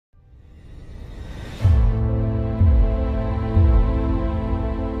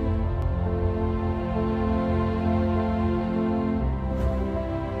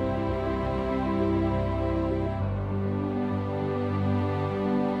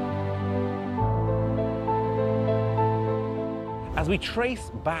As we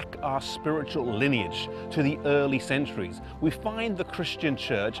trace back our spiritual lineage to the early centuries, we find the Christian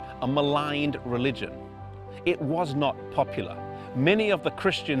church a maligned religion. It was not popular. Many of the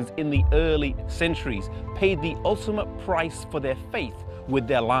Christians in the early centuries paid the ultimate price for their faith with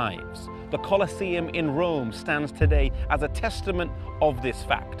their lives. The Colosseum in Rome stands today as a testament of this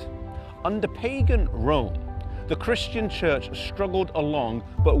fact. Under pagan Rome, the Christian church struggled along,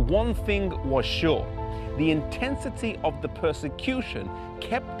 but one thing was sure. The intensity of the persecution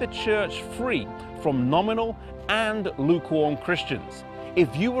kept the church free from nominal and lukewarm Christians.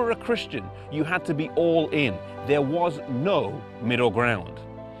 If you were a Christian, you had to be all in. There was no middle ground.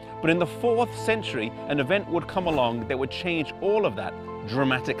 But in the 4th century, an event would come along that would change all of that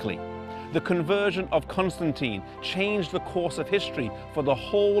dramatically. The conversion of Constantine changed the course of history for the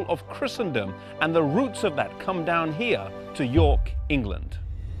whole of Christendom, and the roots of that come down here to York, England.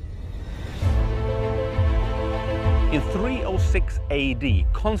 In 306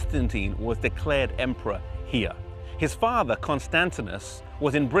 AD, Constantine was declared emperor here. His father, Constantinus,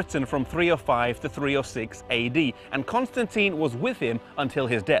 was in Britain from 305 to 306 AD, and Constantine was with him until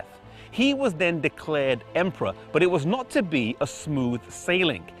his death. He was then declared emperor, but it was not to be a smooth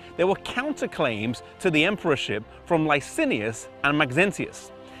sailing. There were counterclaims to the emperorship from Licinius and Maxentius.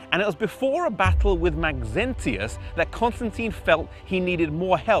 And it was before a battle with Maxentius that Constantine felt he needed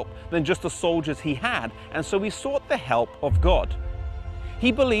more help than just the soldiers he had, and so he sought the help of God.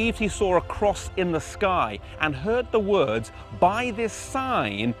 He believed he saw a cross in the sky and heard the words, "By this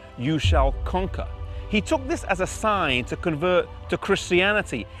sign you shall conquer." He took this as a sign to convert to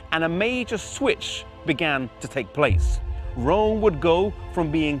Christianity, and a major switch began to take place. Rome would go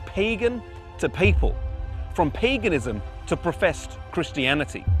from being pagan to papal, from paganism to professed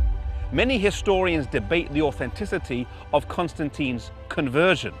Christianity. Many historians debate the authenticity of Constantine's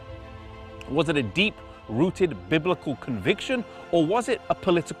conversion. Was it a deep-rooted biblical conviction, or was it a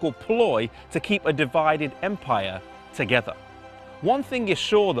political ploy to keep a divided empire together? One thing is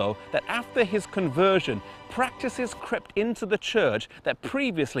sure, though, that after his conversion, practices crept into the church that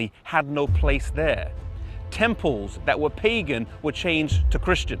previously had no place there. Temples that were pagan were changed to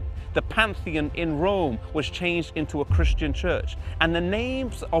Christian. The Pantheon in Rome was changed into a Christian church, and the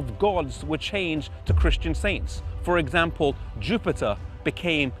names of gods were changed to Christian saints. For example, Jupiter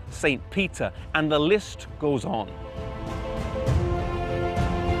became Saint Peter, and the list goes on.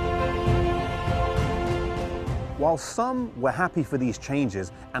 While some were happy for these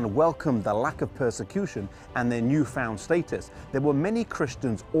changes and welcomed the lack of persecution and their newfound status, there were many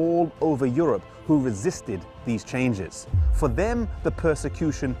Christians all over Europe who resisted these changes. For them, the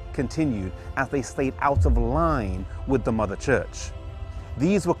persecution continued as they stayed out of line with the Mother Church.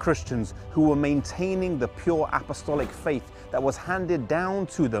 These were Christians who were maintaining the pure apostolic faith that was handed down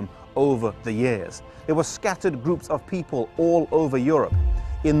to them over the years. There were scattered groups of people all over Europe,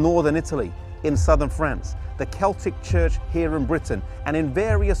 in northern Italy, in southern France, the Celtic Church here in Britain, and in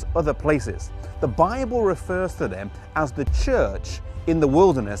various other places. The Bible refers to them as the church in the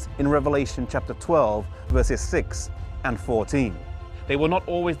wilderness in Revelation chapter 12, verses 6 and 14. They were not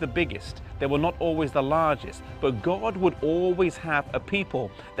always the biggest, they were not always the largest, but God would always have a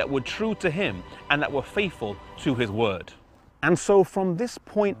people that were true to Him and that were faithful to His word. And so from this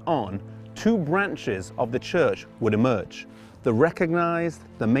point on, 2 branches of the church would emerge. The recognized,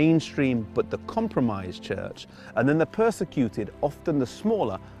 the mainstream, but the compromised church, and then the persecuted, often the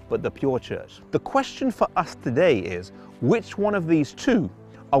smaller, but the pure church. The question for us today is, which one of these 2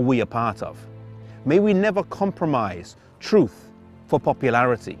 are we a part of? May we never compromise truth for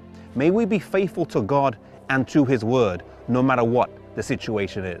popularity. May we be faithful to God and to His word, no matter what the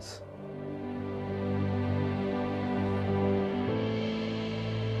situation is.